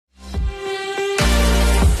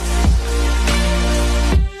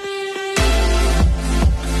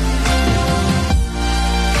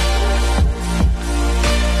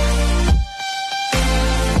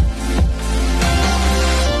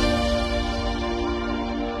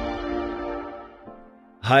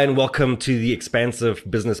Hi, and welcome to the Expansive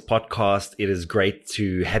Business Podcast. It is great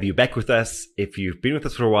to have you back with us. If you've been with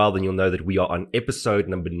us for a while, then you'll know that we are on episode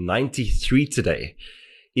number 93 today.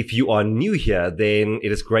 If you are new here, then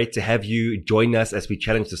it is great to have you join us as we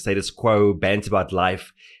challenge the status quo, banter about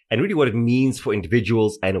life, and really what it means for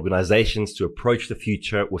individuals and organizations to approach the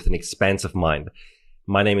future with an expansive mind.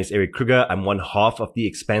 My name is Eric Kruger. I'm one half of the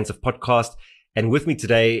Expansive Podcast, and with me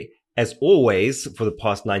today, as always, for the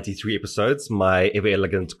past 93 episodes, my ever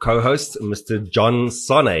elegant co-host, Mr. John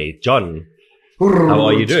Sane. John, how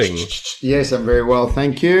are you doing? Yes, I'm very well,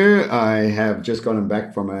 thank you. I have just gotten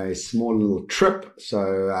back from a small little trip,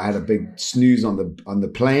 so I had a big snooze on the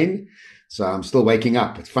plane. So I'm still waking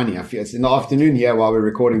up. It's funny. I feel it's in the afternoon here while we're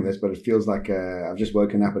recording this, but it feels like I've just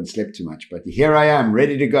woken up and slept too much. But here I am,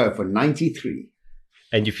 ready to go for 93.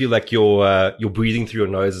 And you feel like your breathing through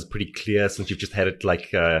your nose is pretty clear since you've just had it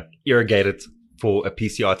irrigated for a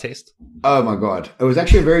PCR test? Oh my God. It was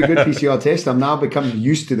actually a very good PCR test. I'm now becoming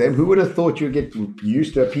used to them. Who would have thought you'd get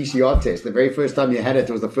used to a PCR test? The very first time you had it,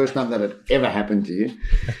 it was the first time that it ever happened to you.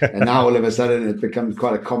 And now all of a sudden it becomes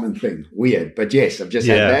quite a common thing. Weird. But yes, I've just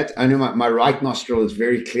had that. Only my right nostril is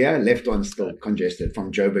very clear. Left one's still congested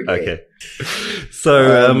from Joburg. Okay.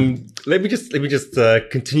 So let me just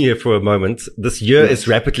continue for a moment. This year is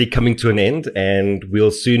rapidly coming to an end, and we'll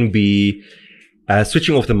soon be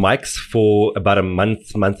switching off the mics for about a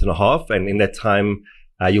month and a half. And in that time,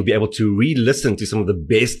 you'll be able to re-listen to some of the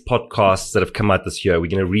best podcasts that have come out this year.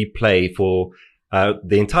 We're going to replay for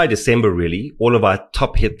the entire December, really, all of our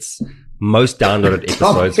top hits, most downloaded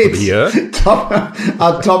episodes for the year.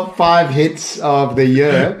 Our top 5 hits of the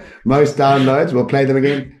year, most downloads. We'll play them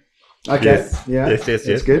again. Okay. Yes. Yeah. Yes.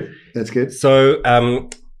 That's good. That's good. So,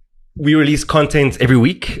 we release content every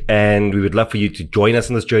week, and we would love for you to join us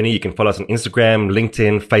on this journey. You can follow us on Instagram,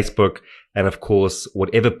 LinkedIn, Facebook, and of course,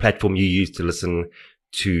 whatever platform you use to listen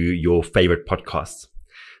to your favorite podcasts.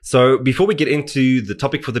 So before we get into the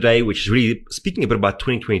topic for the day, which is really speaking a bit about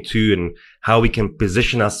 2022 and how we can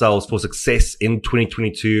position ourselves for success in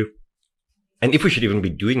 2022, and if we should even be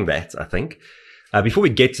doing that, I think, before we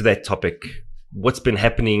get to that topic, what's been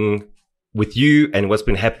happening with you and what's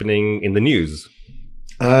been happening in the news?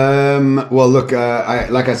 Well, look,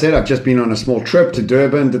 like I said, I've just been on a small trip to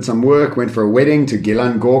Durban, did some work, went for a wedding to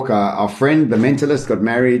Gilan Gork, our friend, the mentalist, got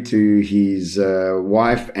married to his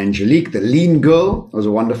wife, Angelique, the lean girl. It was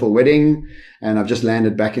a wonderful wedding. And I've just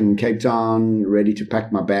landed back in Cape Town, ready to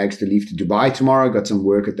pack my bags to leave to Dubai tomorrow. Got some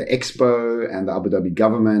work at the Expo and the Abu Dhabi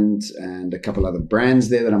government and a couple other brands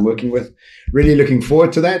there that I'm working with. Really looking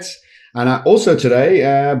forward to that. And I also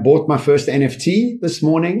today bought my first NFT this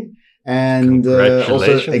morning. And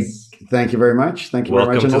also, thank you very much. Thank you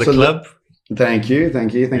Welcome very much. Welcome to the club. Thank you.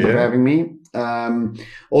 Thank you for having me.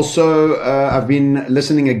 Also, I've been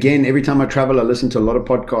listening again. Every time I travel, I listen to a lot of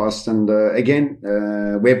podcasts. And again,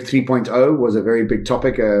 Web 3.0 was a very big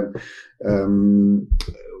topic.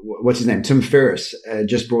 What's his name? Tim Ferriss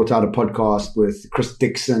just brought out a podcast with Chris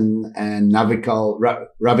Dixon and Naval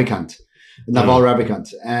Ravikant.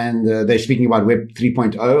 And they're speaking about Web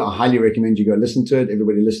 3.0. I highly recommend you go listen to it.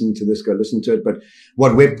 Everybody listening to this, go listen to it. But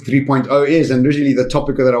what Web 3.0 is, and usually the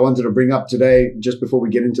topic that I wanted to bring up today, just before we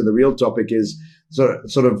get into the real topic, is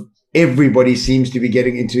sort of everybody seems to be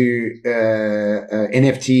getting into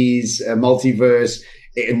NFTs, multiverse.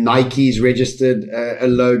 Nike's registered a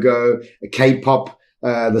logo, a K-pop.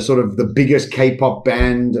 The biggest K-pop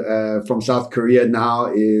band from South Korea now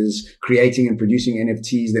is creating and producing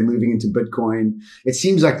NFTs. They're moving into Bitcoin. It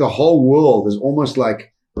seems like the whole world is almost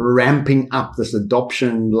like ramping up this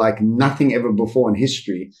adoption like nothing ever before in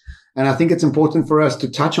history. And I think it's important for us to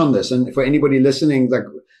touch on this. And for anybody listening, like,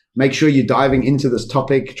 make sure you're diving into this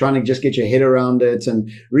topic, trying to just get your head around it. And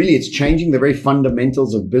really, it's changing the very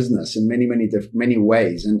fundamentals of business in many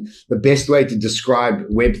ways. And the best way to describe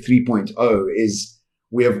Web 3.0 is,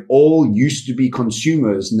 we have all used to be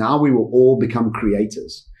consumers. Now we will all become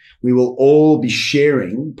creators. We will all be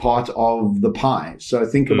sharing part of the pie. So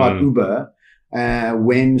think about Uber.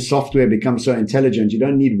 When software becomes so intelligent, you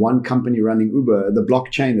don't need one company running Uber. The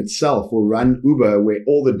blockchain itself will run Uber, where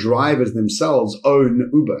all the drivers themselves own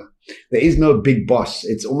Uber. There is no big boss.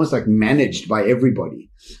 It's almost like managed by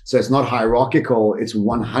everybody. So it's not hierarchical. It's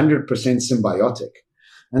 100% symbiotic.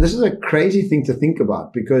 And this is a crazy thing to think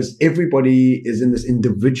about, because everybody is in this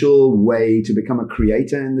individual way to become a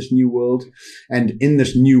creator in this new world. And in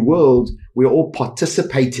this new world, we're all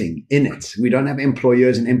participating in it. We don't have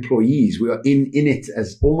employers and employees. We are in it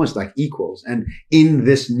as almost like equals. And in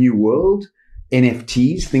this new world,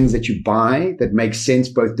 NFTs, things that you buy that make sense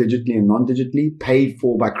both digitally and non-digitally, paid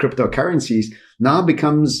for by cryptocurrencies, now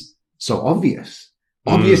becomes so obvious.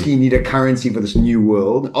 Obviously, you need a currency for this new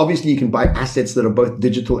world. Obviously, you can buy assets that are both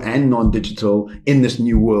digital and non-digital in this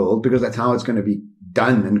new world because that's how it's going to be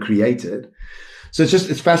done and created. So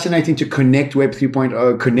it's fascinating to connect Web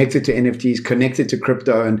 3.0, connect it to NFTs, connect it to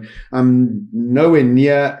crypto. And I'm nowhere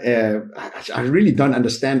near, I really don't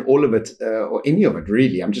understand all of it, or any of it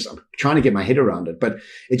really. I'm trying to get my head around it, but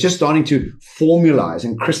it's just starting to formalize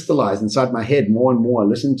and crystallize inside my head more and more. I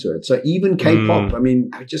listen to it. So even K-pop, I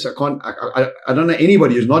mean, I don't know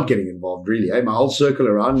anybody who's not getting involved really. My whole circle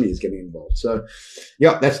around me is getting involved. So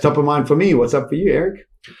yeah, that's top of mind for me. What's up for you, Eric?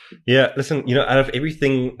 Yeah, listen, out of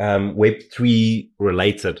everything Web3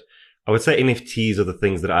 related, I would say NFTs are the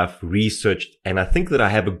things that I've researched and I think that I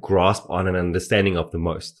have a grasp on and understanding of the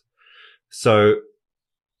most. So,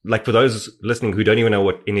 like for those listening who don't even know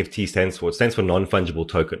what NFT stands for, it stands for non-fungible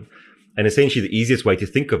token. And essentially the easiest way to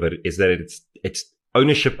think of it is that it's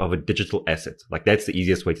ownership of a digital asset. Like that's the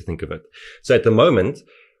easiest way to think of it. So at the moment,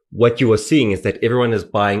 what you are seeing is that everyone is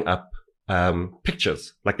buying up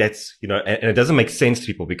pictures. Like that's, and it doesn't make sense to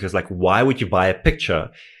people because like, why would you buy a picture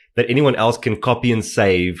that anyone else can copy and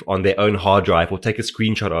save on their own hard drive or take a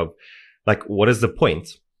screenshot of? Like, what is the point?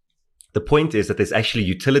 The point is that there's actually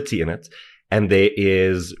utility in it and there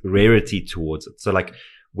is rarity towards it. So like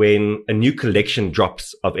when a new collection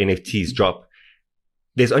drops of NFTs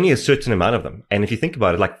there's only a certain amount of them. And if you think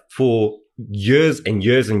about it, like for years and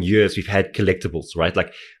years and years, we've had collectibles, right?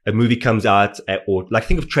 Like a movie comes out or like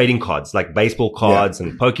think of trading cards, like baseball cards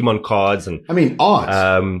and Pokemon cards. And I mean,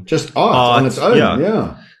 just art on its own.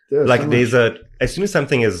 Yeah. Like as soon as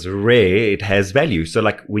something is rare, it has value. So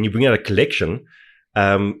like when you bring out a collection,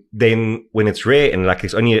 then when it's rare and like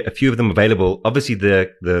there's only a few of them available, obviously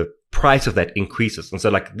the price of that increases. And so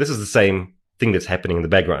like this is the same thing that's happening in the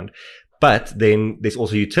background, but then there's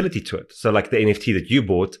also utility to it. So like the NFT that you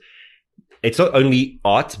bought, it's not only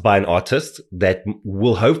art by an artist that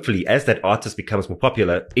will hopefully, as that artist becomes more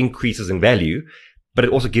popular, increases in value, but it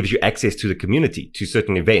also gives you access to the community, to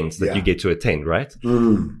certain events that you get to attend, right?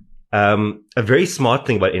 A very smart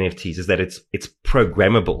thing about NFTs is that it's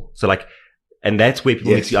programmable. So like, and that's where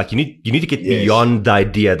people need to, like, you need to get beyond the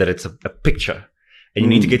idea that it's a picture, and you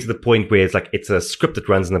need to get to the point where it's like, it's a script that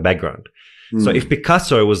runs in the background. So if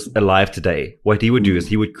Picasso was alive today, what he would do is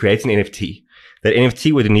he would create an NFT. That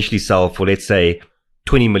NFT would initially sell for, let's say,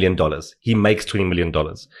 $20 million. He makes $20 million.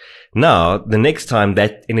 Now, the next time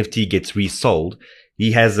that NFT gets resold,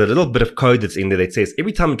 he has a little bit of code that's in there that says,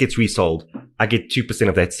 every time it gets resold, I get 2%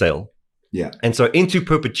 of that sale. Yeah. And so into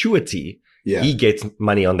perpetuity, he gets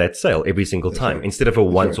money on that sale every single time instead of a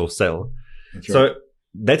once-off sale. So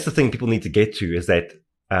that's the thing people need to get to is that,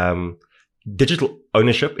 digital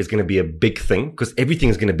ownership is going to be a big thing because everything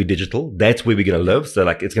is going to be digital. That's where we're going to live. So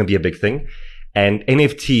like, it's going to be a big thing. And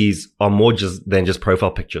NFTs are more than just profile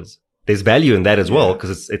pictures. There's value in that as well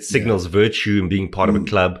because it signals virtue and being part of a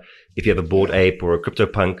club if you have a Bored Ape or a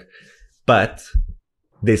CryptoPunk. But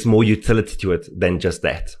there's more utility to it than just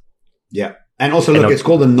that. Yeah. And also, look, it's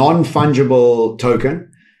called a non-fungible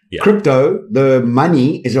token. Yeah. Crypto, the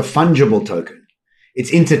money is a fungible token.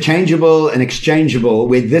 It's interchangeable and exchangeable,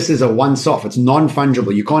 where this is a once-off. It's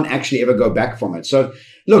non-fungible. You can't actually ever go back from it. So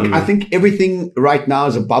look, I think everything right now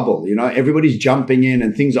is a bubble. Everybody's jumping in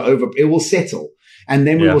and things are over. It will settle. And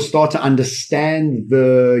then we will start to understand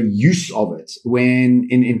the use of it when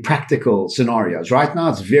in practical scenarios. Right now,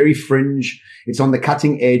 it's very fringe. It's on the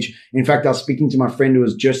cutting edge. In fact, I was speaking to my friend who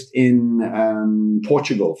was just in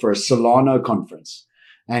Portugal for a Solana conference.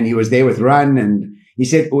 And he was there with Run, and he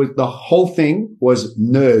said the whole thing was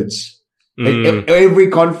nerds. Every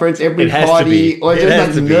conference, every party, or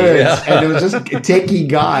just like nerds. And it was just techie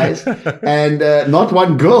guys and not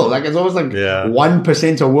one girl. Like it's almost like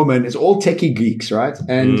 1% a woman. It's all techie geeks, right?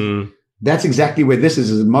 And that's exactly where this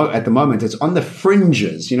is at the moment. It's on the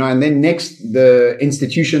fringes, and then next the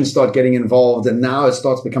institutions start getting involved, and now it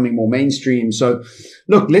starts becoming more mainstream. So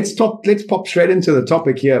look, let's pop straight into the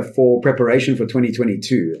topic here for preparation for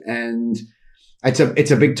 2022. And it's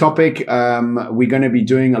a big topic. We're going to be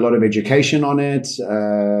doing a lot of education on it,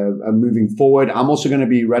 moving forward. I'm also going to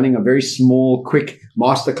be running a very small, quick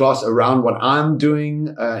masterclass around what I'm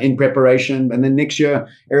doing, in preparation. And then next year,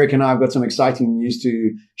 Eric and I have got some exciting news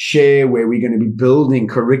to share where we're going to be building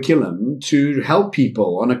curriculum to help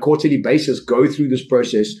people on a quarterly basis go through this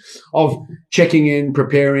process of checking in,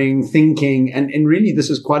 preparing, thinking. And really, this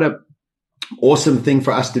is quite a awesome thing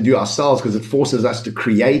for us to do ourselves because it forces us to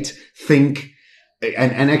create, think,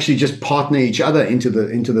 and actually just partner each other into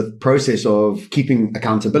the process of keeping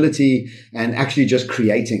accountability and actually just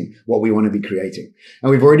creating what we want to be creating.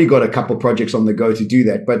 And we've already got a couple projects on the go to do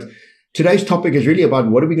that. But today's topic is really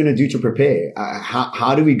about what are we going to do to prepare?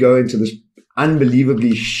 How do we go into this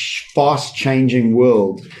unbelievably fast changing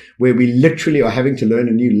world where we literally are having to learn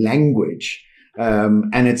a new language.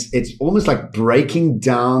 And it's almost like breaking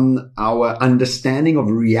down our understanding of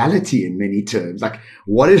reality in many terms. Like,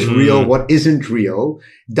 what is real? What isn't real?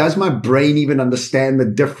 Does my brain even understand the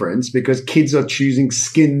difference? Because kids are choosing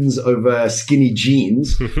skins over skinny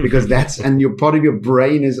jeans because and your part of your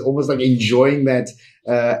brain is almost like enjoying that,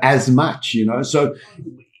 as much, so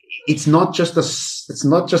it's not just a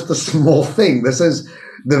small thing. This is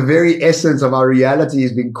the very essence of our reality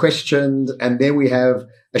is being questioned. And then we have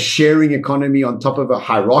a sharing economy on top of a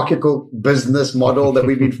hierarchical business model that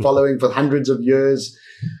we've been following for hundreds of years.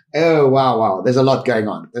 Oh, wow. There's a lot going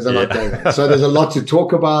on. So there's a lot to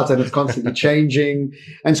talk about, and it's constantly changing.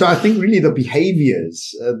 And so I think really the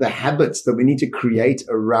behaviors, the habits that we need to create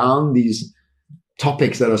around these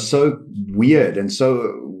topics that are so weird and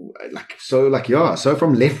so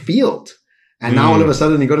from left field. And now all of a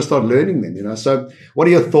sudden you got to start learning them, So what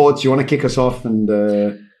are your thoughts? You want to kick us off and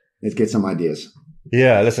let's get some ideas.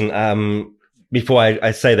 Yeah, listen, before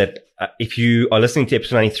I say that, if you are listening to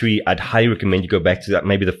episode 93, I'd highly recommend you go back to that,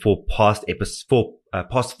 maybe the past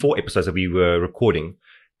four episodes that we were recording,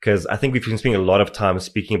 because I think we've been spending a lot of time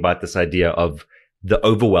speaking about this idea of the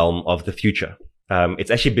overwhelm of the future.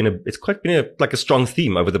 It's actually been a strong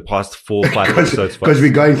theme over the past 4 or 5 episodes. Because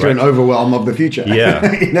we're going through an overwhelm of the future. Yeah.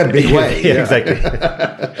 In a big way. Yeah, exactly.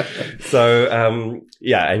 So,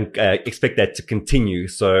 and expect that to continue.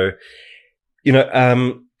 So,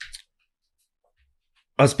 I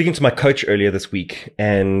was speaking to my coach earlier this week,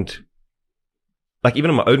 and like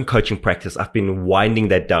even in my own coaching practice, I've been winding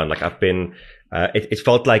that down. Like I've been, it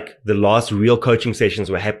felt like the last real coaching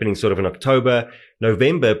sessions were happening sort of in October,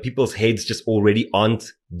 November. People's heads just already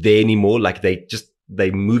aren't there anymore. Like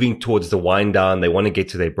they're moving towards the wind down. They want to get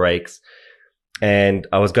to their breaks. And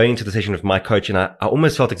I was going into the session with my coach, and I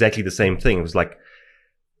almost felt exactly the same thing. It was like,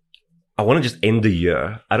 I want to just end the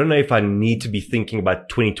year. I don't know if I need to be thinking about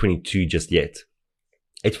 2022 just yet.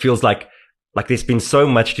 It feels like there's been so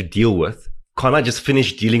much to deal with. Can't I just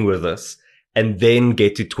finish dealing with this and then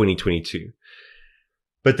get to 2022?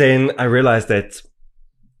 But then I realized that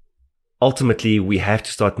ultimately we have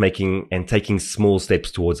to start making and taking small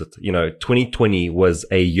steps towards it. 2020 was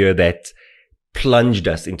a year that plunged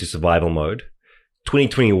us into survival mode.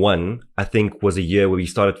 2021, I think, was a year where we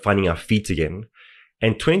started finding our feet again.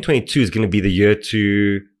 And 2022 is going to be the year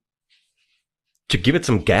to give it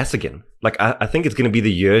some gas again. Like, I think it's going to be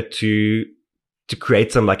the year to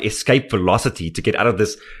create some like escape velocity to get out of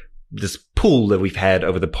this pool that we've had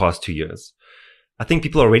over the past 2 years. I think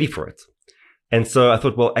people are ready for it. And so I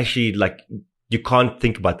thought, well, actually, like, you can't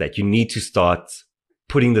think about that. You need to start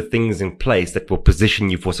putting the things in place that will position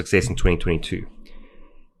you for success in 2022.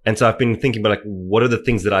 And so I've been thinking about like, what are the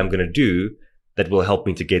things that I'm going to do that will help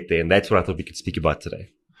me to get there? And that's what I thought we could speak about today.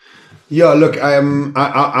 Yeah, look,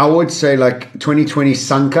 I would say like 2020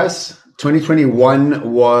 sunk us.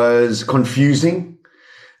 2021 was confusing.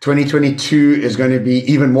 2022 is going to be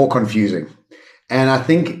even more confusing. And I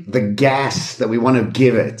think the gas that we want to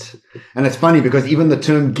give it, and it's funny because even the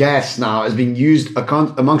term gas now is being used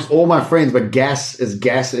amongst all my friends, but gas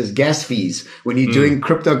fees. When you're doing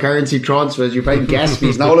cryptocurrency transfers, you're paying gas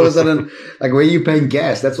fees. Now all of a sudden, like, where are you paying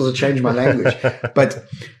gas? That's also changed my language. But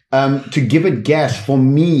to give it gas, for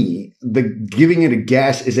me, giving it a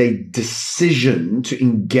gas is a decision to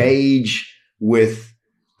engage with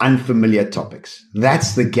unfamiliar topics.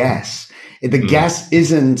 That's the gas. The gas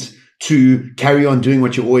isn't to carry on doing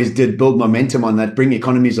what you always did, build momentum on that, bring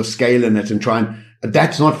economies of scale in it, and try and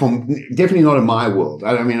that's definitely not in my world.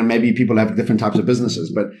 I mean, maybe people have different types of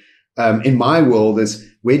businesses, but in my world is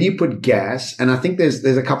where do you put gas? And I think there's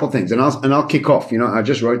a couple of things, and I'll kick off. I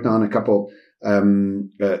just wrote down a couple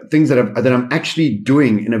things that I'm actually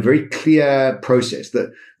doing in a very clear process.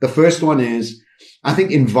 The first one is I think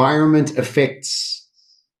environment affects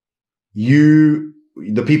you,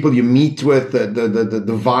 the people you meet with, the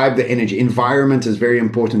vibe, the energy. Environment is very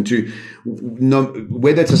important too.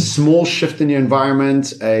 Whether it's a small shift in your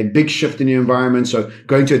environment, a big shift in your environment. So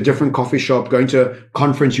going to a different coffee shop, going to a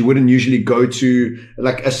conference you wouldn't usually go to,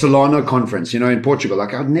 like a Solana conference, in Portugal.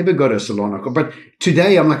 Like I'd never go to a Solana, but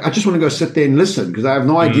today I'm like, I just want to go sit there and listen because I have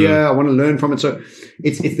no idea. I want to learn from it. So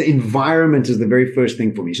it's the environment is the very first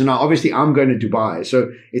thing for me. So now obviously I'm going to Dubai.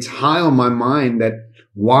 So it's high on my mind that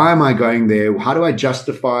why am I going there? How do I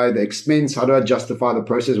justify the expense? How do I justify the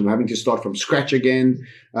process of having to start from scratch again?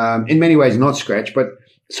 In many ways, not scratch, but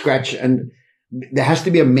scratch. And there has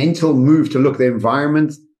to be a mental move to look, the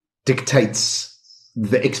environment dictates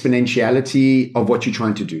the exponentiality of what you're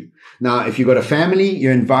trying to do. Now, if you've got a family,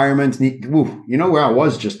 your environment, where I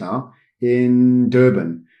was just now in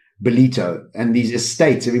Durban, Belito and these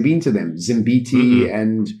estates. Have you been to them? Zimbiti,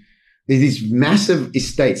 and there's these massive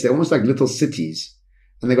estates. They're almost like little cities.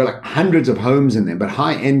 And they've got like hundreds of homes in them, but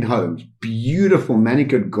high-end homes, beautiful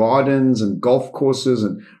manicured gardens and golf courses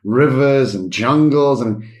and rivers and jungles.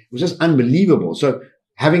 And it was just unbelievable. So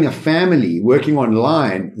having a family working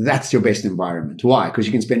online, that's your best environment. Why? Because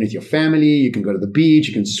you can spend with your family. You can go to the beach.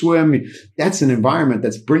 You can swim. That's an environment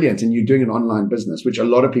that's brilliant. And you're doing an online business, which a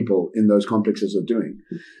lot of people in those complexes are doing.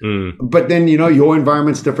 But then, your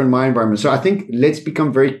environment's different, my environment. So I think let's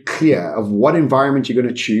become very clear of what environment you're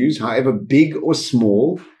going to choose, however big or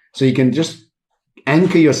small, so you can just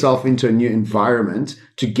anchor yourself into a new environment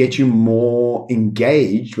to get you more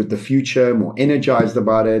engaged with the future, more energized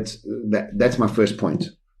about it. That's my first point.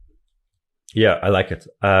 Yeah, I like it.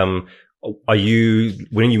 When are you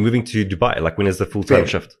moving to Dubai? Like, when is the full-time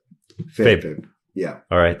shift? Feb. Yeah.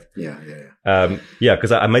 All right. Yeah.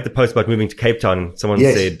 Because I made the post about moving to Cape Town. Someone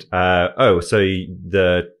said, so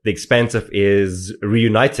the Expansive is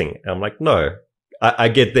reuniting. And I'm like, no. I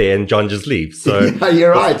get there and John just leaves. So yeah,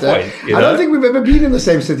 you're right. I don't think we've ever been in the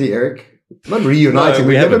same city, Eric. Not reuniting. No,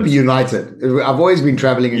 we've never been united. I've always been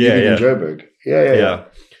traveling and living in Joburg. Yeah.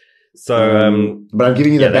 So, but I'm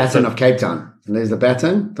giving you the baton of Cape Town. And there's the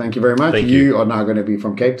baton. Thank you very much. Thank you are now going to be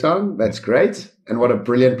from Cape Town. That's great. And what a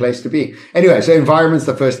brilliant place to be. Anyway, so environment's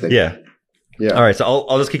the first thing. Yeah. All right. So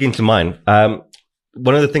I'll just kick into mine.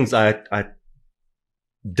 One of the things I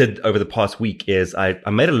did over the past week is I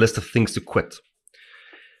made a list of things to quit.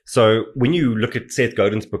 So when you look at Seth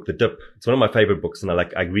Godin's book, The Dip, it's one of my favorite books, and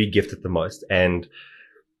I re-gift it the most. And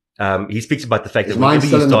he speaks about the fact that whenever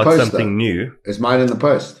you start something new, is mine in the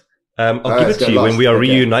post? I'll give it to you when we are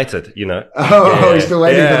reunited. We're still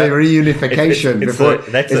waiting for the reunification.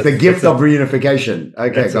 It's the gift of reunification.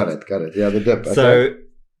 Okay, got it. Yeah, The Dip.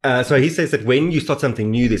 Okay. So he says that when you start something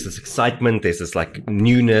new, there's this excitement, there's this like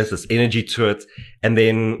newness, this energy to it, and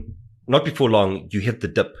then not before long, you hit the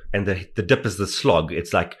dip, and the dip is the slog.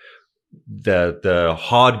 It's like the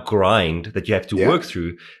hard grind that you have to work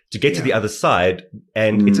through to get to the other side.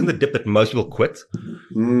 And it's in the dip that most people quit.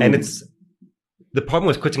 And the problem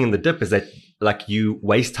with quitting in the dip is that like you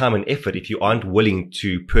waste time and effort if you aren't willing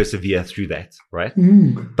to persevere through that, right?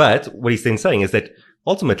 But what he's then saying is that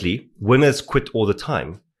ultimately winners quit all the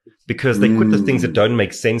time because they quit the things that don't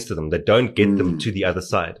make sense to them, that don't get them to the other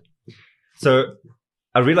side. So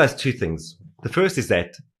I realized two things. The first is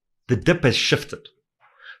that the dip has shifted.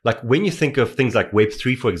 Like when you think of things like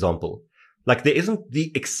Web3, for example, like there isn't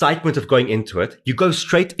the excitement of going into it. You go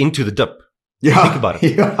straight into the dip. Yeah. Think about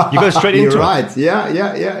it. You go straight into it. You're right.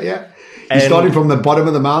 Yeah. You're starting from the bottom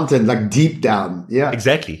of the mountain, like deep down. Yeah.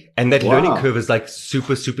 Exactly. And that learning curve is like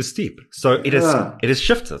super, super steep. So it has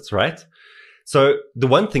shifted, right? So the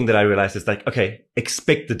one thing that I realized is like, okay,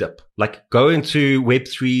 expect the dip. Like go into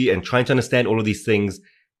Web3 and trying to understand all of these things,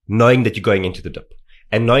 knowing that you're going into the dip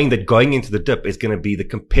and knowing that going into the dip is going to be the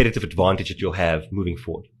competitive advantage that you'll have moving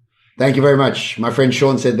forward. Thank you very much. My friend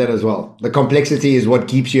Sean said that as well. The complexity is what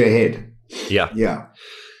keeps you ahead. Yeah.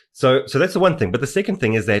 So that's the one thing. But the second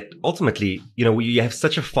thing is that ultimately, we have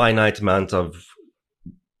such a finite amount of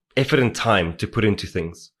effort and time to put into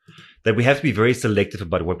things that we have to be very selective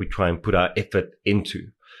about what we try and put our effort into.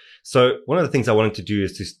 So one of the things I wanted to do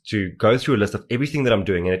is to go through a list of everything that I'm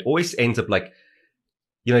doing. And it always ends up like,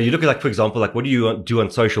 you look at like, for example, like what do you do on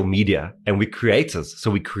social media? And we're creators. So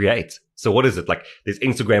we create. So what is it? Like there's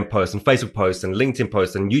Instagram posts and Facebook posts and LinkedIn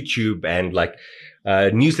posts and YouTube and like,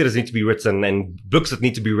 newsletters need to be written and books that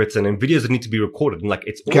need to be written and videos that need to be recorded. And like,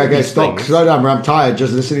 it's all okay, stop. Things. Slow down. I'm tired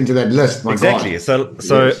just listening to that list. Exactly. God.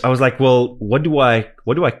 So yes. I was like, well, what do I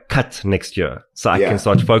cut next year so I can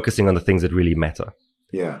start focusing on the things that really matter?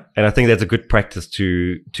 Yeah. And I think that's a good practice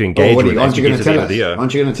to engage with. Aren't you going to tell us?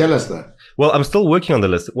 Aren't you going to tell us that? Well, I'm still working on the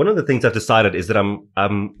list. One of the things I've decided is that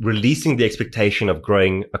I'm releasing the expectation of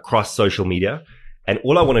growing across social media. And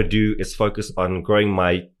all I want to do is focus on growing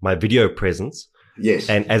my video presence. Yes.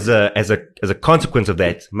 And as a consequence of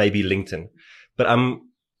that, maybe LinkedIn. But I'm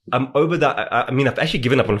over that. I mean, I've actually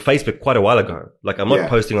given up on Facebook quite a while ago. Like I'm not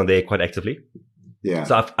posting on there quite actively. Yeah.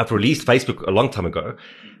 So I've released Facebook a long time ago.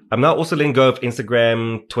 I'm now also letting go of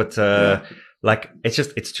Instagram, Twitter. Yeah. Like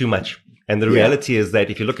it's too much. And the reality is that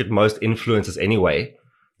if you look at most influencers anyway,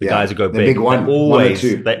 the guys who go big,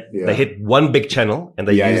 they hit one big channel and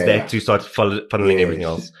they use that to start funneling everything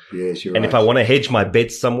else. Yes, you're and right. if I want to hedge my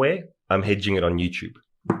bets somewhere, I'm hedging it on YouTube.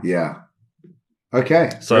 Yeah.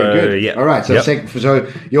 Okay. So, very good. Yeah. All right. So,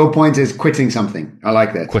 so your point is quitting something. I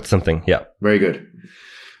like that. Quit something. Yeah. Very good.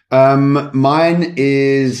 My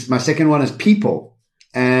second one is people.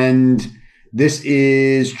 And this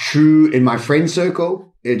is true in my friend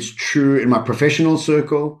circle. It's true in my professional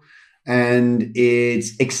circle. and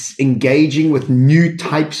it's engaging with new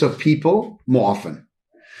types of people more often.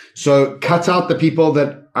 So cut out the people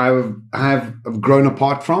that I have grown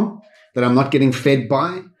apart from, that I'm not getting fed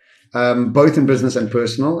by, both in business and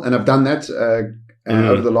personal. And I've done that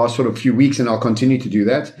over the last sort of few weeks, and I'll continue to do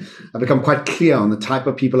that. I've become quite clear on the type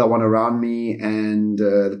of people I want around me and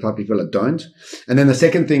the type of people I don't. And then the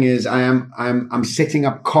second thing is I'm setting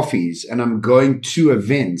up coffees, and I'm going to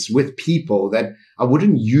events with people that I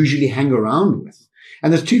wouldn't usually hang around with.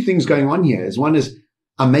 And there's two things going on here. One is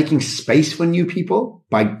I'm making space for new people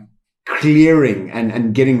by clearing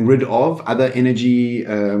and getting rid of other energy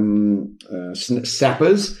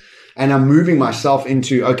sappers. And I'm moving myself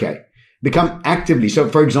into, become actively. So,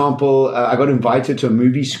 for example, I got invited to a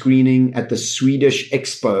movie screening at the Swedish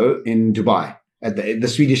Expo in Dubai, at the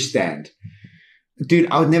Swedish stand.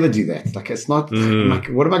 Dude, I would never do that. Like, it's not, I'm like,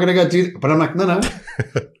 what am I going to go do? But I'm like, no.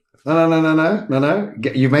 No.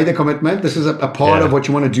 You've made a commitment. This is a part of what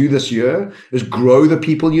you want to do this year, is grow the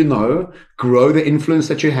people you know, grow the influence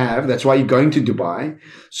that you have. That's why you're going to Dubai.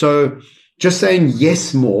 So just saying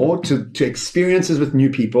yes more to experiences with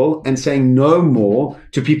new people, and saying no more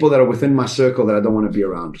to people that are within my circle that I don't want to be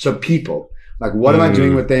around. So people, like, what am I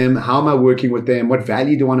doing with them? How am I working with them? What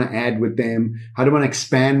value do I want to add with them? How do I want to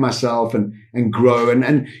expand myself and grow?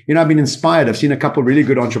 And, you know, I've been inspired. I've seen a couple of really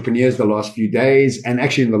good entrepreneurs the last few days, and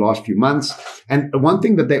actually in the last few months. And one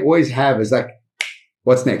thing that they always have is like,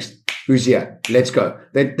 what's next? Who's here? Let's go.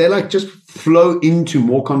 They like just flow into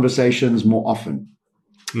more conversations more often.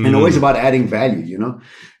 And always about adding value, you know,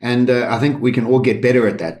 and I think we can all get better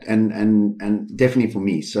at that, and definitely for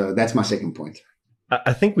me. So that's my second point.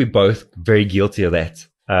 I think we're both very guilty of that,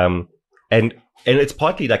 and it's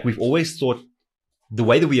partly like we've always thought the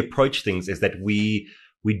way that we approach things is that we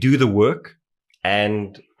do the work,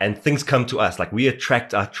 and things come to us. Like, we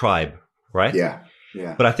attract our tribe, right? Yeah.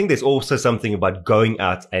 But I think there's also something about going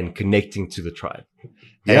out and connecting to the tribe.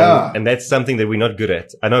 And that's something that we're not good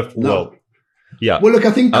at. I know. Well. Yeah. Well, look,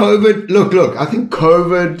 I think COVID, I think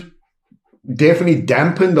COVID definitely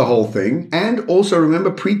dampened the whole thing. And also, remember,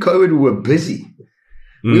 pre-COVID, we were busy.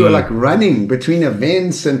 We were like running between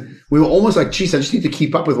events, and we were almost like, geez, I just need to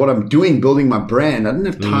keep up with what I'm doing, building my brand. I didn't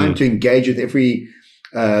have time to engage with every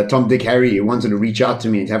Tom, Dick, Harry who wanted to reach out to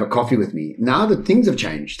me and to have a coffee with me. Now that things have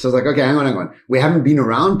changed. So I was like, okay, hang on. We haven't been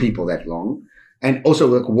around people that long. And also,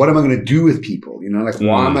 like, what am I going to do with people? You know, like,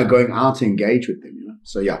 why am I going out to engage with them? You know?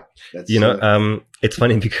 So yeah, that's, it's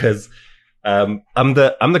funny because I'm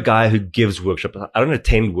the guy who gives workshops. I don't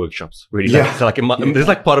attend workshops really. Yeah. So like, this is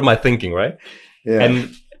like part of my thinking, right? Yeah.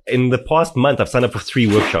 And in the past month, I've signed up for 3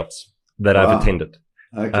 workshops that I've attended.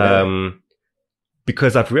 Okay.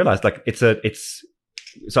 Because I've realized, like,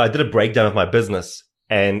 so I did a breakdown of my business,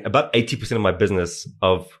 and about 80% of my business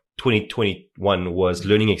of 2021 was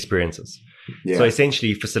learning experiences. Yeah. So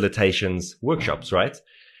essentially facilitations, workshops, right?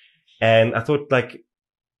 And I thought, like,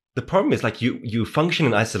 the problem is, like, you function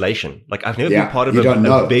in isolation. Like, I've never been part of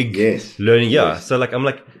a big learning. Yeah. So like, I'm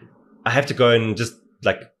like, I have to go and just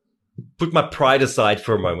like put my pride aside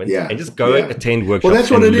for a moment and just go and attend workshops. Well, that's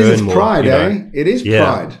what it is. It's pride, more, It is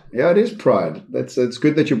pride. Yeah, it is pride. It's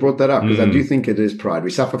good that you brought that up, because I do think it is pride. We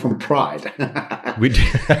suffer from pride. We do.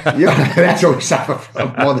 Yeah, that's what we suffer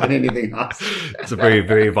from more than anything else. It's a very,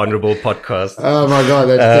 very vulnerable podcast. Oh my God,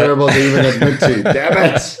 that's terrible to even admit to.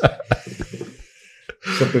 Damn it.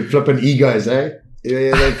 Flipping egos, eh?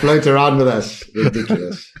 Yeah, they float around with us.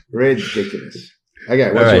 Ridiculous.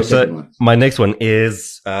 Okay, what's your second one? My next one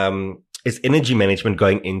is energy management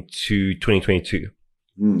going into 2022.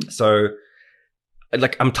 So,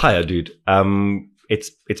 like, I'm tired, dude.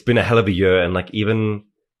 It's been a hell of a year, and like, even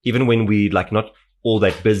when we like not all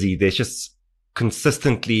that busy, there's just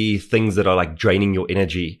consistently things that are like draining your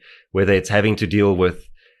energy, whether it's having to deal with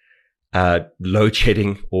load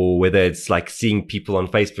shedding, or whether it's like seeing people on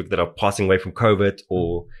Facebook that are passing away from COVID,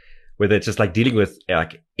 or whether it's just like dealing with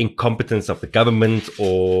like incompetence of the government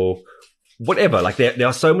or whatever. Like, there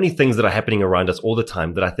are so many things that are happening around us all the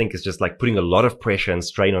time that I think is just like putting a lot of pressure and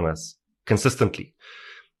strain on us consistently.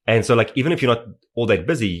 And so, like, even if you're not all that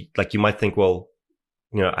busy, like, you might think, well,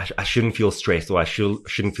 you know, I shouldn't feel stressed, or I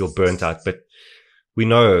shouldn't feel burnt out. But we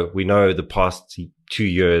know the past 2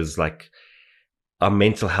 years, like, our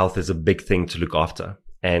mental health is a big thing to look after.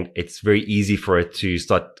 And it's very easy for it to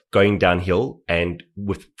start going downhill, and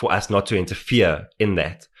for us not to interfere in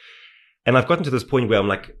that. And I've gotten to this point where I'm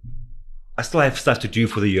like, I still have stuff to do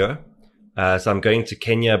for the year. So I'm going to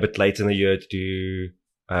Kenya a bit later in the year to do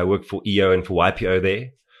work for EO and for YPO there.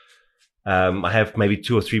 I have maybe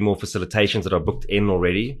 2 or 3 more facilitations that are booked in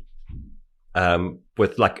already,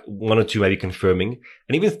 with like 1 or 2 maybe confirming.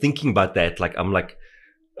 And even thinking about that, like, I'm like,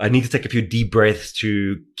 I need to take a few deep breaths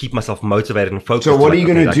to keep myself motivated and focused. So what are you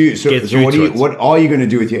going to do? So what what are you going to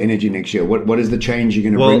do with your energy next year? What is the change you're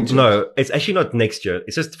going to bring to no, it's actually not next year.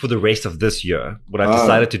 It's just for the rest of this year. What I've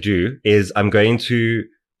decided to do is I'm going to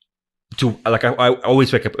like, I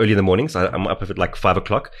always wake up early in the morning. So I'm up at like 5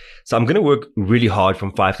 o'clock. So I'm going to work really hard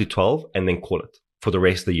from 5 to 12 and then call it for the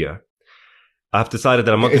rest of the year. I've decided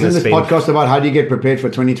that I'm not going to spend... Isn't this podcast about how do you get prepared for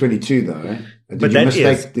 2022 though? Eh?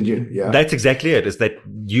 That's exactly it. Is that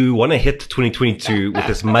you want to hit 2022 with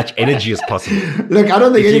as much energy as possible. Look, I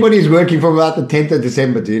don't think anybody's working from about the 10th of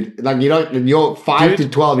December, dude. Like, you're 5 to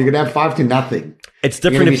 12. You're going to have 5 to nothing. It's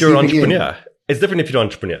different if you're an entrepreneur. It's different if you're an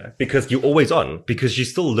entrepreneur because you're always on, because you're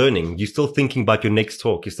still learning. You're still thinking about your next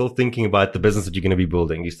talk. You're still thinking about the business that you're going to be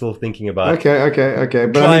building. You're still thinking about... Okay.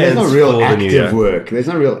 But I mean, there's no real active work. There's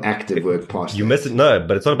no real active work past you miss it. No,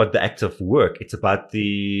 but it's not about the active work. It's about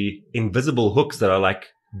the invisible hooks that are like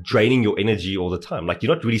draining your energy all the time. Like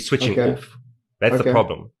you're not really switching off. That's the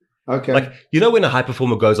problem. Okay. Like, when a high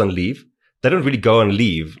performer goes on leave, they don't really go on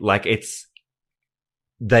leave. Like it's...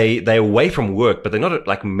 They're away from work, but they're not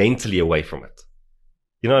like mentally away from it.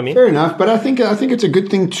 You know what I mean? Fair enough, but I think it's a good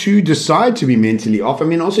thing to decide to be mentally off. I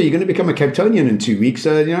mean, also you're going to become a Cape Townian in 2 weeks,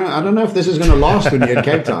 so I don't know if this is going to last when you're in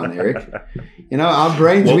Cape Town, Eric. Our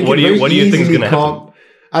brains. What do you think is going to happen?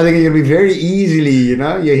 I think it's going to be very easily.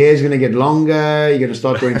 Your hair's going to get longer. You're going to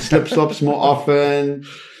start wearing slip-slops more often.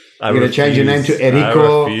 You're going to change your name to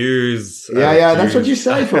Eriko. I refuse. Yeah, that's what you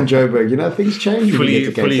say from Joburg. Things change. Fully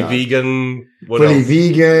vegan. Fully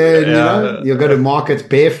vegan. You'll go to markets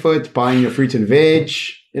barefoot, buying your fruit and veg.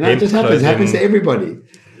 It just happens. It happens to everybody.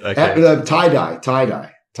 Okay.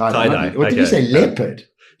 Tie-dye. What did you say? Leopard. Did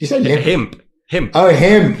you say leopard? Hemp. Oh,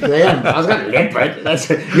 hemp. I was going leopard.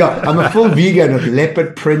 I'm a full vegan with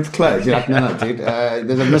leopard print clothes. You're like, no, dude.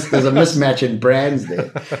 There's a mismatch in brands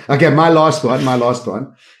there. Okay, my last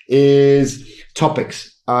one is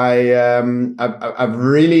topics. I've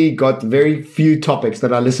really got very few topics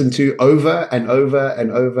that I listen to over and over and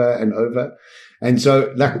over and over. And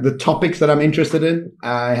so like the topics that I'm interested in,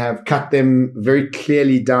 I have cut them very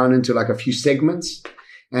clearly down into like a few segments.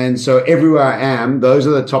 And so everywhere I am, those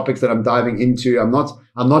are the topics that I'm diving into. I'm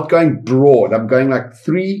not going broad. I'm going like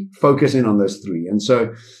 3, focus in on those 3. And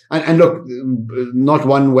so, and look, not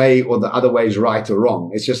one way or the other way is right or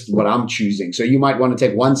wrong. It's just what I'm choosing. So you might want to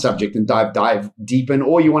take one subject and dive deep in,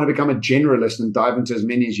 or you want to become a generalist and dive into as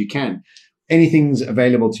many as you can. Anything's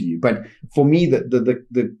available to you. But for me,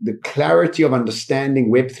 the clarity of understanding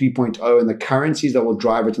Web 3.0 and the currencies that will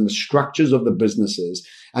drive it and the structures of the businesses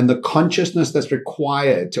and the consciousness that's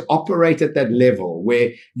required to operate at that level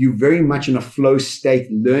where you're very much in a flow state,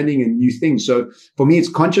 learning and new things. So for me, it's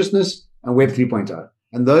consciousness and Web 3.0.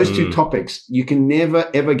 And those 2 topics, you can never,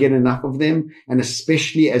 ever get enough of them. And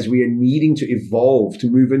especially as we are needing to evolve to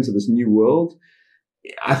move into this new world,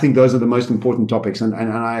 I think those are the most important topics, and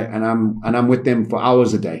I'm with them for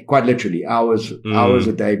hours a day, quite literally hours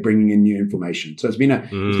a day, bringing in new information. So it's been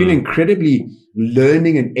an incredibly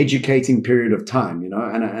learning and educating period of time,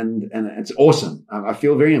 and it's awesome. I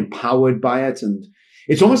feel very empowered by it, and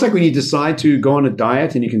it's almost like when you decide to go on a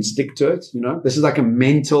diet and you can stick to it. This is like a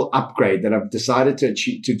mental upgrade that I've decided to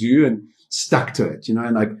do and stuck to it.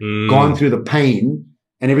 And like gone through the pain,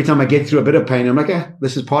 and every time I get through a bit of pain, I'm like,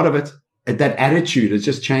 this is part of it. That attitude has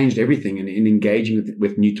just changed everything in engaging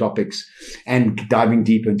with new topics and diving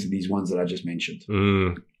deep into these ones that I just mentioned.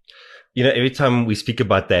 Every time we speak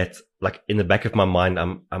about that, like in the back of my mind,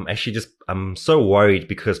 I'm so worried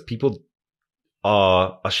because people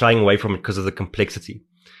are shying away from it because of the complexity,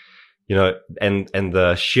 and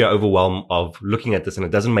the sheer overwhelm of looking at this, and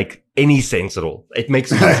it doesn't make any sense at all. It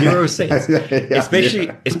makes 0 sense,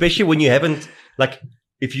 especially when you haven't like.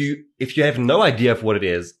 If you have no idea of what it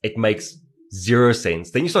is, it makes 0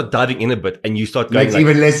 sense. Then you start diving in a bit and you start going makes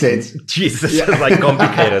even less sense. Jesus, it's like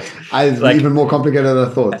complicated. It's even more complicated than I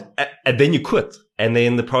thought. And then you quit. And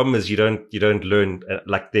then the problem is you don't learn.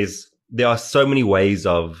 Like there are so many ways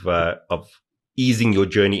of easing your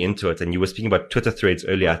journey into it. And you were speaking about Twitter threads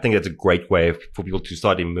earlier. I think that's a great way for people to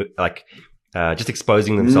start just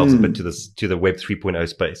exposing themselves a bit to the Web 3.0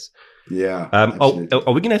 space. Yeah. Are we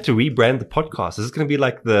going to have to rebrand the podcast? Is this going to be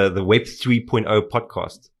like the Web 3.0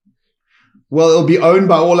 podcast? Well, it'll be owned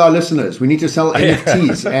by all our listeners. We need to sell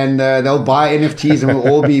NFTs and they'll buy NFTs and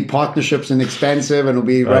we'll all be partnerships and expansive and we'll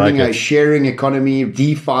be running a sharing economy,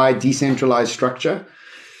 DeFi, decentralized structure.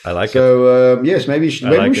 I like it. So, yes, maybe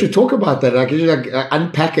we should talk about that.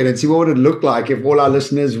 Unpack it and see what would it look like if all our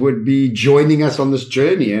listeners would be joining us on this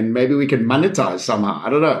journey and maybe we could monetize somehow. I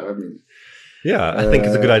don't know. Yeah, I think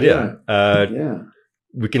it's a good idea.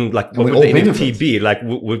 We can what would the NFT be? Like,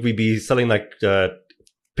 would we be selling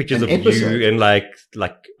pictures An of episode? you and like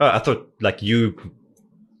I thought like you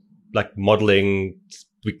like modeling.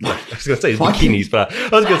 I was going to say bikinis, but I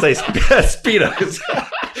was going to say speedos.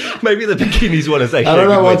 Maybe the bikinis one is actually I don't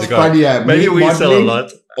know a good way what's to go. funnier. Maybe me we sell a modeling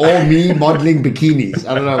lot. Or me modeling bikinis.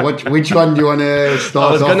 I don't know which one do you want to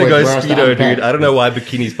start. I was off going to with go for us to speedo, unpack? dude. I don't know why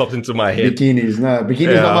bikinis popped into my head. Bikinis, no,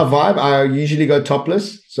 bikinis Yeah. not my vibe. I usually go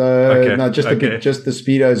topless, so Okay, no, just the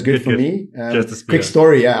speedo is good for Good. me. Just the Speedo. Quick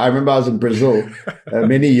story, yeah, I remember I was in Brazil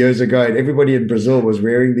many years ago, and everybody in Brazil was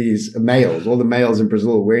wearing these males. All the males in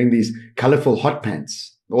Brazil were wearing these colorful hot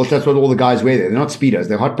pants. Well, that's what all the guys wear there. They're not speedos;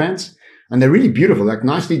 they're hot pants, and they're really beautiful, like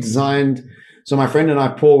nicely designed. So my friend and I,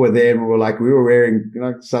 Paul, were there, and we were wearing,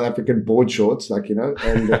 South African board shorts, and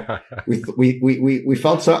we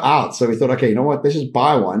felt so out. So we thought, okay, you know what? Let's just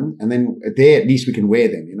buy one, and then there at least we can wear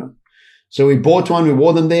them, So we bought one, we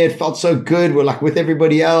wore them there. It felt so good. We're like with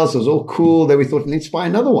everybody else. It was all cool. Then we thought, let's buy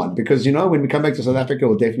another one because, when we come back to South Africa,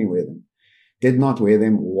 we'll definitely wear them. Did not wear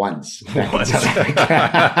them once. No,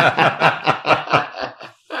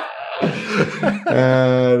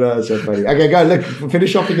 so funny. Okay, go look.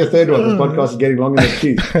 Finish off with your third one. This podcast is getting longer than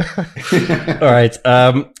tooth. All right.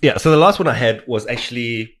 Yeah. So the last one I had was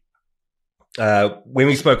actually when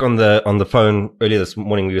we spoke on the phone earlier this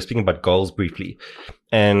morning. We were speaking about goals briefly,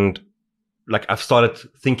 and like I've started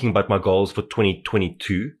thinking about my goals for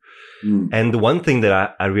 2022. And the one thing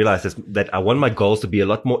that I realized is that I want my goals to be a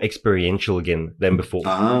lot more experiential again than before.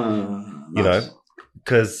 Nice.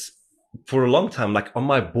 Because for a long time, like on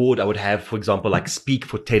my board, I would have, for example, like speak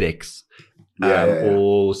for TEDx,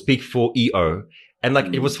 or speak for EO. And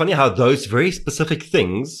like, it was funny how those very specific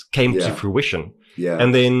things came to fruition. Yeah.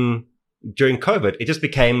 And then during COVID, it just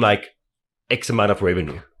became like X amount of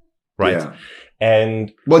revenue. Right. Yeah.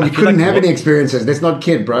 And well, you couldn't have any experiences. Let's not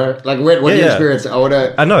kid, bro. Like, what you experience?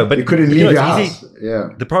 I know, but you couldn't leave your house. Easy. Yeah.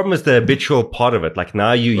 The problem is the habitual part of it. Like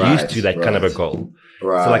now you're used to that kind of a goal.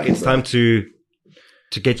 Right. So like it's time to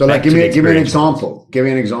get. So back like, give me an experience. example. Give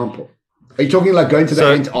me an example. Are you talking like going to the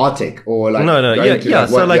Antarctic or like? No.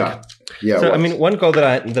 Yeah. So I mean, one goal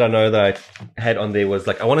that I know that I had on there was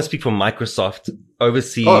like I want to speak for Microsoft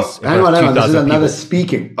overseas. Oh, hang on. This is another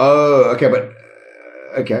speaking. Oh, okay, but.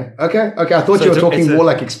 Okay. I thought you were talking more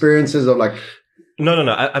like experiences of like. No.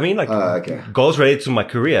 I mean like goals related to my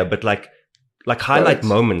career, but like highlight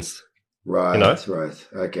moments. Right. Right.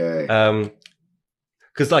 Okay.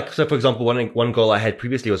 Because like so, for example, one goal I had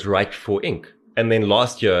previously was write for Inc. And then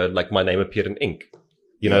last year, like my name appeared in Inc.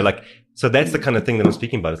 Like so that's the kind of thing that I'm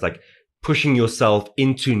speaking about. It's like pushing yourself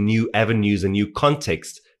into new avenues and new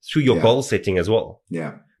context through your goal setting as well.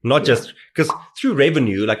 Yeah. Not just because through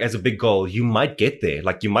revenue, like as a big goal, you might get there.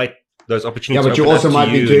 Like you might, those opportunities. Yeah, but you also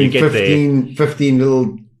might be doing 15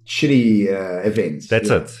 little shitty events. That's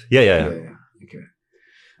it. Yeah.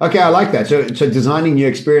 Okay, I like that. So designing new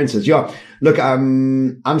experiences. Yeah. Look,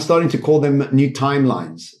 I'm starting to call them new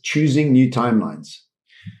timelines, choosing new timelines.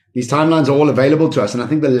 These timelines are all available to us. And I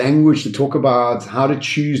think the language to talk about how to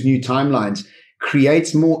choose new timelines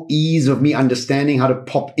creates more ease of me understanding how to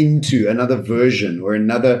pop into another version or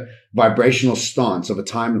another vibrational stance of a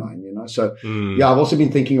timeline, So, I've also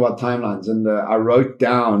been thinking about timelines, and I wrote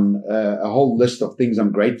down a whole list of things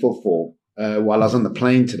I'm grateful for while I was on the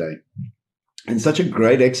plane today. And such a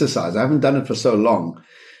great exercise. I haven't done it for so long.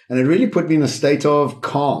 And it really put me in a state of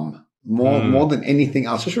calm, more than anything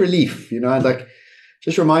else, just relief, like,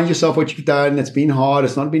 just remind yourself what you've done. It's been hard.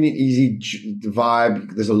 It's not been an easy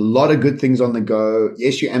vibe. There's a lot of good things on the go.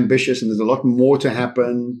 Yes, you're ambitious and there's a lot more to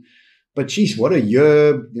happen. But geez, what a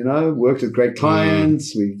year, worked with great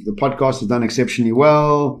clients. The podcast has done exceptionally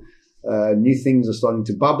well. New things are starting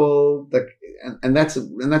to bubble. And that's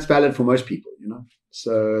valid for most people,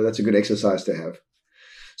 So that's a good exercise to have.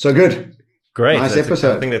 So good. Great. Nice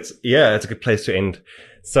episode. I think it's a good place to end.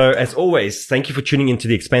 So as always, thank you for tuning into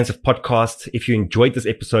the Expansive Podcast. If you enjoyed this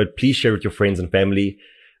episode, please share it with your friends and family.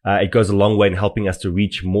 It goes a long way in helping us to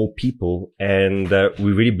reach more people. And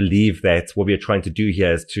we really believe that what we are trying to do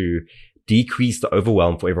here is to decrease the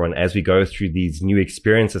overwhelm for everyone as we go through these new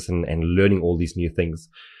experiences and learning all these new things.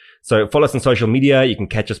 So follow us on social media. You can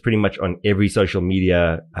catch us pretty much on every social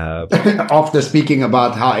media. After speaking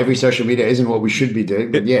about how every social media isn't what we should be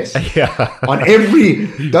doing, but yes, on every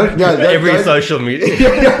social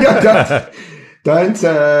media.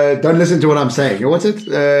 Don't listen to what I'm saying. What's it?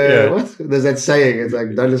 What? There's that saying. It's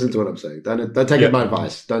like, don't listen to what I'm saying. Don't take my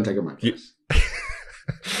advice. Don't take my advice.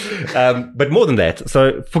 But more than that,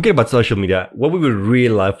 so forget about social media. What we would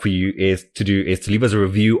really love for you is to leave us a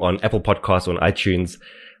review on Apple Podcasts or on iTunes.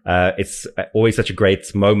 It's always such a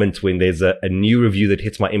great moment when there's a new review that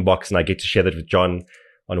hits my inbox and I get to share that with John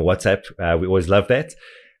on WhatsApp. We always love that.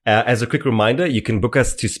 As a quick reminder, you can book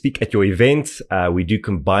us to speak at your event. We do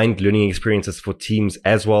combined learning experiences for teams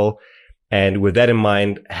as well. And with that in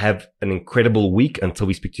mind, have an incredible week until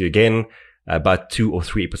we speak to you again. About 2 or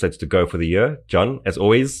 3 episodes to go for the year. John, as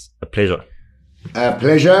always, a pleasure.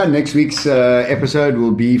 Pleasure. Next week's episode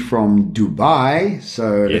will be from Dubai.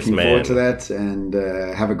 So looking forward to that, and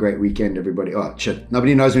have a great weekend, everybody. Oh, shit.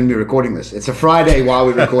 Nobody knows when we're recording this. It's a Friday while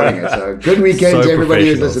we're recording it. So good weekend to everybody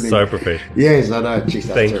who's listening. So professional. Yes, I know. Jeez,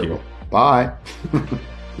 that's terrible. You. Bye.